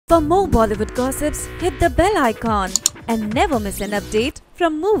For more Bollywood gossips, hit the bell icon and never miss an update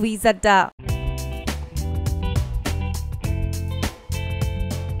from Moviez Adda.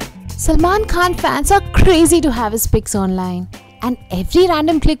 Salman Khan fans are crazy to have his pics online, and every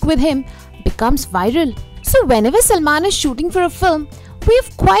random click with him becomes viral. So whenever Salman is shooting for a film, we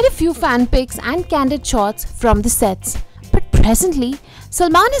have quite a few fan pics and candid shots from the sets. But presently,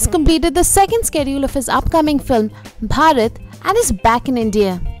 Salman has completed the second schedule of his upcoming film Bharat and is back in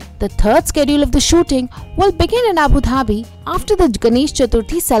India. The third schedule of the shooting will begin in Abu Dhabi after the Ganesh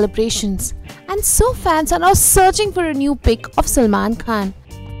Chaturthi celebrations. And so fans are now searching for a new pic of Salman Khan.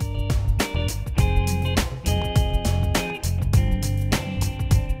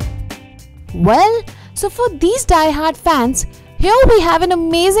 Well, so for these die-hard fans, here we have an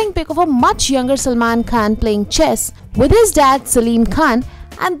amazing pic of a much younger Salman Khan playing chess with his dad Salim Khan,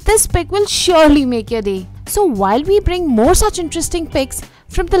 and this pic will surely make your day. So while we bring more such interesting pics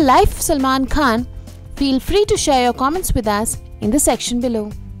from the life of Salman Khan, feel free to share your comments with us in the section below.